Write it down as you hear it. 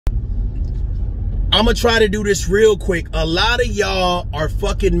I'm gonna try to do this real quick. A lot of y'all are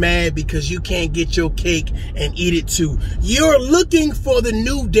fucking mad because you can't get your cake and eat it too. You're looking for the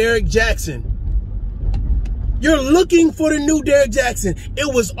new Derrick Jaxn. You're looking for the new Derrick Jaxn.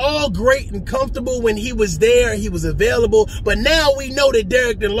 It was all great and comfortable when he was there, he was available, but now we know that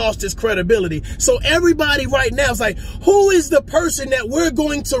Derrick done lost his credibility. So everybody right now is like, who is the person that we're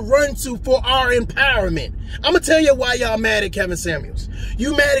going to run to for our empowerment? I'm gonna tell you why y'all mad at Kevin Samuels.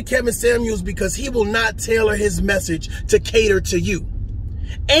 You mad at Kevin Samuels because he will not tailor his message to cater to you.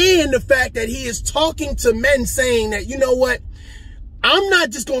 And the fact that he is talking to men saying that, you know what? I'm not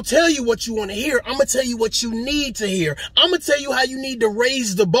just going to tell you what you want to hear. I'm going to tell you what you need to hear. I'm going to tell you how you need to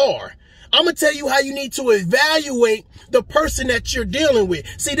raise the bar. I'm going to tell you how you need to evaluate the person that you're dealing with.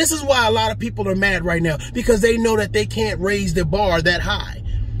 See, this is why a lot of people are mad right now, because they know that they can't raise the bar that high.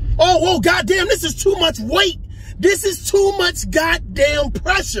 Oh, goddamn, this is too much weight. This is too much goddamn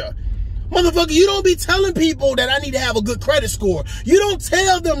pressure. Motherfucker, you don't be telling people that I need to have a good credit score. You don't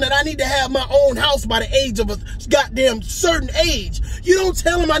tell them that I need to have my own house by the age of a goddamn certain age. You don't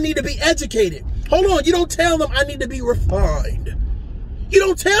tell them I need to be educated. Hold on, you don't tell them I need to be refined. You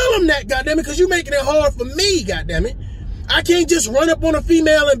don't tell them that, goddammit, because you're making it hard for me, goddammit. I can't just run up on a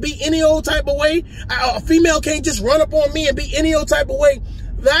female and be any old type of way. A female can't just run up on me and be any old type of way.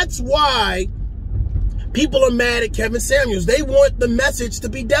 That's why people are mad at Kevin Samuels. They want the message to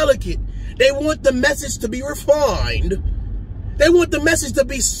be delicate. They want the message to be refined. They want the message to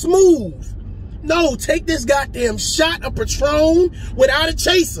be smooth. No, take this goddamn shot of Patron without a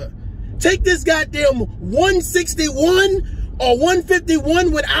chaser. Take this goddamn 161 or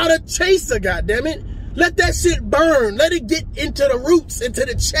 151 without a chaser, goddammit. Let that shit burn. Let it get into the roots, into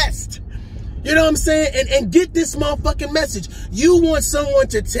the chest. You know what I'm saying? And get this motherfucking message. You want someone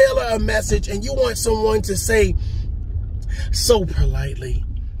to tailor a message, and you want someone to say so politely.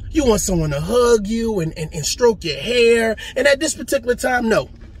 You want someone to hug you and stroke your hair. And at this particular time, no.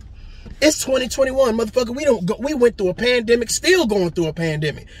 It's 2021, motherfucker. We went through a pandemic, still going through a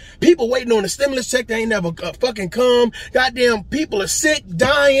pandemic. People waiting on a stimulus check that ain't never fucking come. Goddamn, people are sick,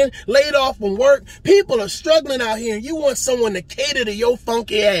 dying, laid off from work. People are struggling out here, and you want someone to cater to your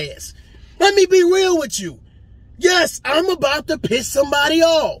funky ass. Let me be real with you. Yes, I'm about to piss somebody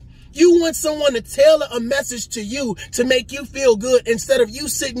off. You want someone to tailor a message to you to make you feel good instead of you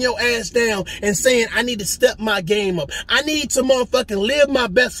sitting your ass down and saying, I need to step my game up. I need to motherfucking live my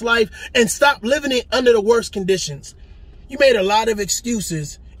best life and stop living it under the worst conditions. You made a lot of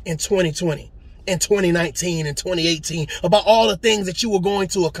excuses in 2020, in 2019, and 2018 about all the things that you were going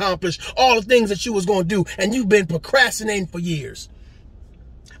to accomplish, all the things that you was going to do, and you've been procrastinating for years.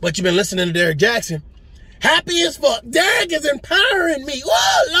 But you've been listening to Derrick Jaxn. Happy as fuck. Derrick is empowering me.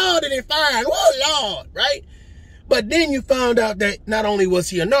 Whoa, Lord, and it fine. Whoa, Lord, right? But then you found out that not only was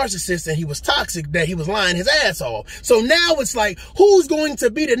he a narcissist and he was toxic, that he was lying his ass off. So now it's like, who's going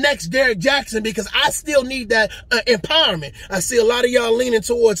to be the next Derrick Jaxn? Because I still need that empowerment. I see a lot of y'all leaning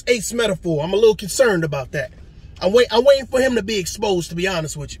towards Ace Metaphor. I'm a little concerned about that. I'm waiting for him to be exposed, to be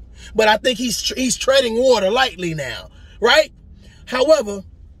honest with you. But I think he's treading water lightly now, right? However,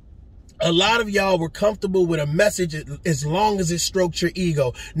 a lot of y'all were comfortable with a message as long as it stroked your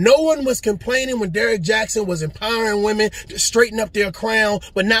ego. No one was complaining when Derrick Jaxn was empowering women to straighten up their crown,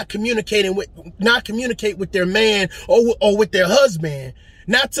 but not communicate with their man or with their husband,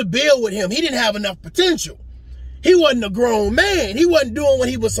 not to build with him. He didn't have enough potential. He wasn't a grown man. He wasn't doing what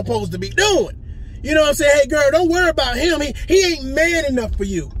he was supposed to be doing. You know what I'm saying? Hey, girl, don't worry about him. He ain't man enough for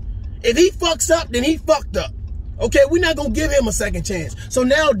you. If he fucks up, then he fucked up. Okay, we're not going to give him a second chance. So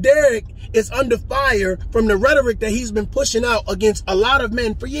now Derrick is under fire from the rhetoric that he's been pushing out against a lot of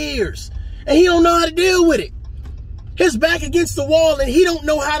men for years. And he don't know how to deal with it. His back against the wall and he don't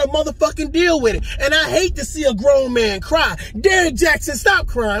know how to motherfucking deal with it. And I hate to see a grown man cry. Derrick Jaxn, stop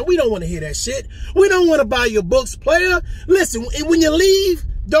crying. We don't want to hear that shit. We don't want to buy your books, player. Listen, when you leave,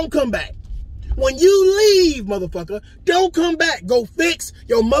 don't come back. When you leave, motherfucker, don't come back. Go fix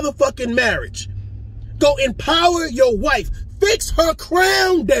your motherfucking marriage. Go empower your wife. Fix her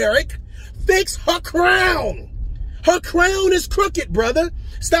crown, Derrick. Fix her crown. Her crown is crooked, brother.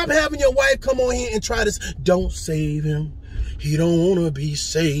 Stop having your wife come on here and try this. Don't save him. He don't want to be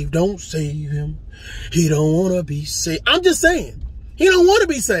saved. Don't save him. He don't want to be saved. I'm just saying. He don't want to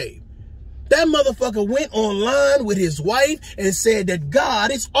be saved. That motherfucker went online with his wife and said that God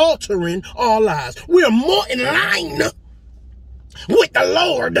is altering our lives. We're more in line with the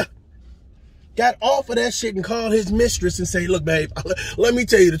Lord. Got off of that shit and called his mistress and say, look, babe, let me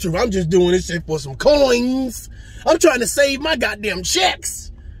tell you the truth. I'm just doing this shit for some coins. I'm trying to save my goddamn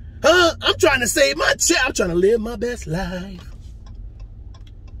checks. Huh? I'm trying to save my check. I'm trying to live my best life.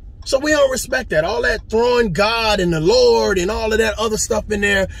 So we don't respect that. All that throwing God and the Lord and all of that other stuff in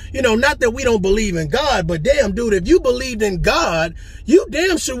there. You know, not that we don't believe in God, but damn, dude, if you believed in God, you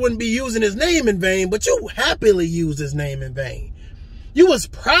damn sure wouldn't be using his name in vain, but you happily use his name in vain. You was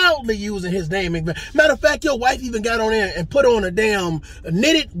proudly using his name in vain. Matter of fact, your wife even got on there and put on a damn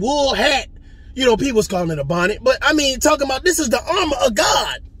knitted wool hat. You know, people's calling it a bonnet, but I mean, talking about this is the armor of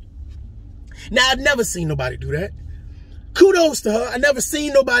God. Now, I've never seen nobody do that. Kudos to her. I never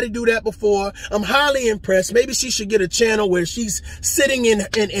seen nobody do that before. I'm highly impressed. Maybe she should get a channel where she's sitting in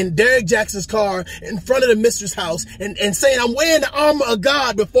Derrick Jaxn's car in front of the mistress' house and saying, I'm wearing the armor of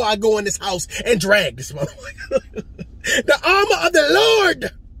God before I go in this house and drag this motherfucker. The armor of the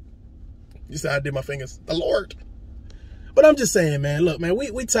Lord. You see how I did my fingers? The Lord. But I'm just saying, man, look, man,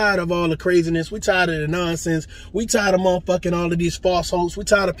 we tired of all the craziness. We tired of the nonsense. We tired of motherfucking all of these false hopes. We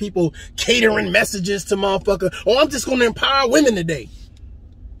tired of people catering messages to motherfucker. Oh, I'm just going to empower women today.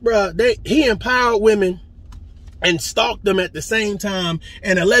 Bruh, he empowered women and stalked them at the same time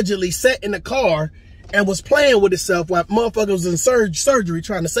and allegedly sat in the car and was playing with himself while motherfuckers was in surgery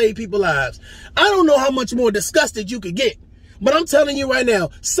trying to save people's lives. I don't know how much more disgusted you could get. But I'm telling you right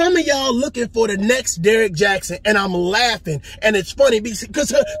now, some of y'all looking for the next Derrick Jaxn, and I'm laughing. And it's funny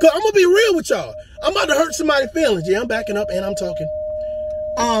because I'm going to be real with y'all. I'm about to hurt somebody's feelings. Yeah, I'm backing up and I'm talking.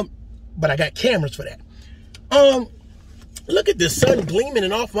 But I got cameras for that. Look at the sun gleaming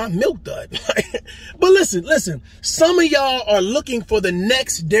and off my milk dud. But listen, some of y'all are looking for the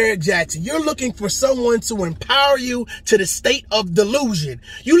next Derrick Jaxn. You're looking for someone to empower you to the state of delusion.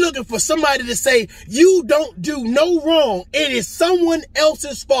 You're looking for somebody to say, you don't do no wrong. It is someone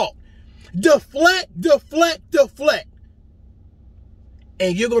else's fault. Deflect, deflect, deflect.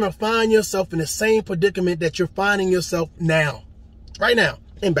 And you're going to find yourself in the same predicament that you're finding yourself now. Right now.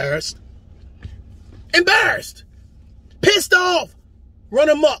 Embarrassed. Embarrassed. Pissed off, run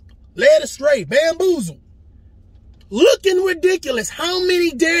amok, led astray, bamboozled, looking ridiculous. How many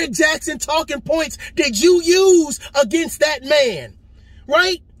Derrick Jaxn talking points did you use against that man?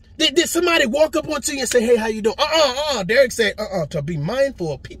 Right? Did somebody walk up onto you and say, hey, how you doing? Derrick said, to be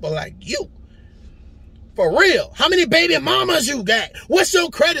mindful of people like you. For real. How many baby mamas you got? What's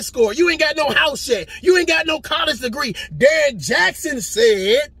your credit score? You ain't got no house yet. You ain't got no college degree. Derrick Jaxn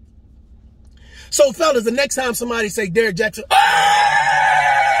said. So, fellas, the next time somebody say Derrick Jaxn,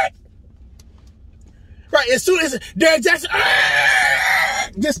 right, as soon as Derrick Jaxn,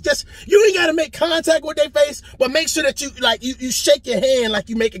 just you ain't got to make contact with their face, but make sure that you shake your hand like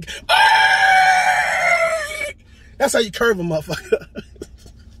you make it. That's how you curve a motherfucker.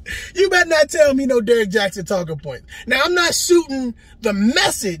 You better not tell me no Derrick Jaxn talking point. Now, I'm not shooting the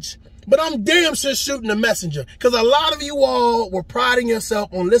message, but I'm damn sure shooting the messenger, because a lot of you all were priding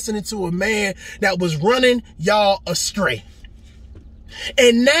yourself on listening to a man that was running y'all astray.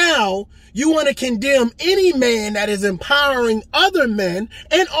 And now you want to condemn any man that is empowering other men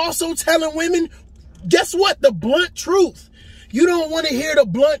and also telling women, guess what? The blunt truth. You don't want to hear the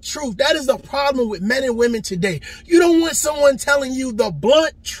blunt truth. That is the problem with men and women today. You don't want someone telling you the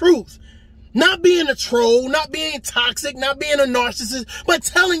blunt truth. Not being a troll, not being toxic, not being a narcissist, but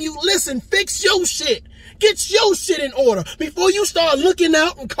telling you, listen, fix your shit. Get your shit in order. Before you start looking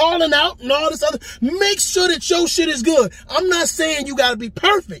out and calling out and all this other, make sure that your shit is good. I'm not saying you got to be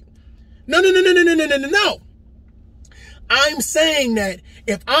perfect. No. I'm saying that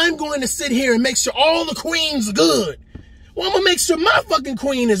if I'm going to sit here and make sure all the queens are good, well, I'm going to make sure my fucking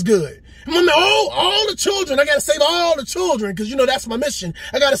queen is good. I'm going to all the children. I got to save all the children because, you know, that's my mission.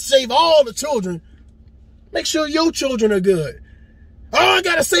 I got to save all the children. Make sure your children are good. Oh, I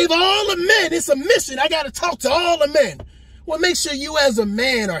got to save all the men. It's a mission. I got to talk to all the men. Well, make sure you as a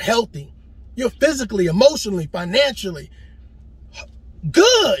man are healthy. You're physically, emotionally, financially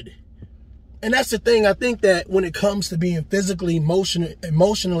good. And that's the thing. I think that when it comes to being physically,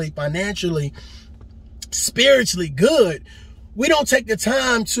 emotionally, financially, spiritually good, we don't take the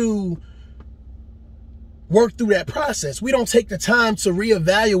time to work through that process. We don't take the time to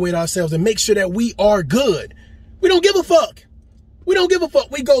reevaluate ourselves and make sure that we are good. We don't give a fuck. We don't give a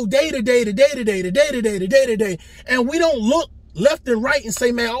fuck. We go day to day to day to day to day to day to day to day. And we don't look left and right and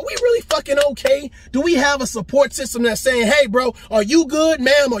say, man, are we really fucking okay? Do we have a support system that's saying, hey, bro, are you good,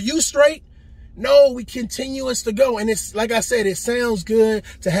 ma'am? Are you straight? No, we continuous to go. And it's like I said, it sounds good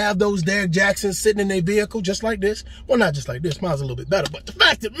to have those Derrick Jaxns sitting in their vehicle just like this. Well, not just like this. Mine's a little bit better. But the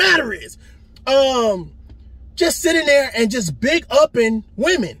fact of the matter is, just sitting there and just big upping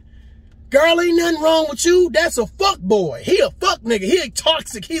women. Girl, ain't nothing wrong with you. That's a fuck boy. He a fuck nigga. He a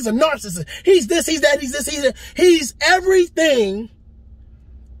toxic. He's a narcissist. He's this, he's that, he's this, he's that. He's everything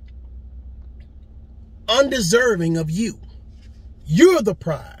undeserving of you. You're the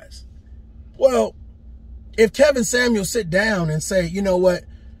prize. Well, if Kevin Samuels sit down and say, you know what?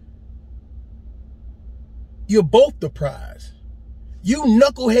 You're both the prize. You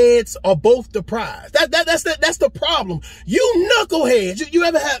knuckleheads are both the prize. That's the problem. You knuckleheads. You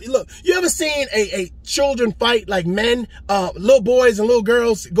ever have, look, you ever seen a children fight, like men, little boys and little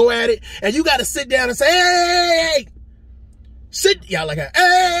girls go at it, and you got to sit down and say, hey, sit, y'all like,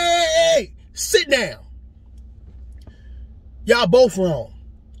 hey, sit down. Y'all both wrong.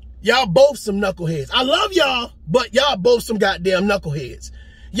 Y'all both some knuckleheads. I love y'all, but y'all both some goddamn knuckleheads.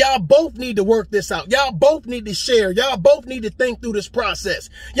 Y'all both need to work this out. Y'all both need to share. Y'all both need to think through this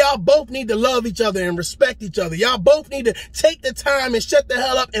process. Y'all both need to love each other and respect each other. Y'all both need to take the time and shut the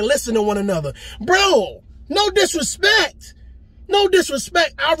hell up and listen to one another. Bro, no disrespect. No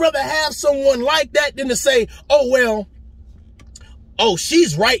disrespect. I'd rather have someone like that than to say, oh, well, oh,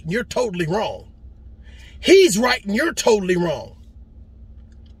 she's right and you're totally wrong. He's right and you're totally wrong.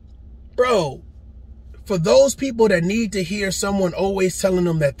 Bro, for those people that need to hear someone always telling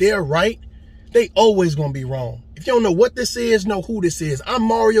them that they're right, they always gonna be wrong. If you don't know what this is, know who this is. I'm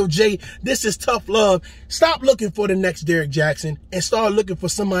Mario J. This is Tough Love. Stop looking for the next Derrick Jaxn and start looking for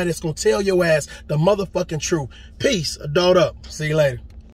somebody that's gonna tell your ass the motherfucking truth. Peace. Adult up. See you later.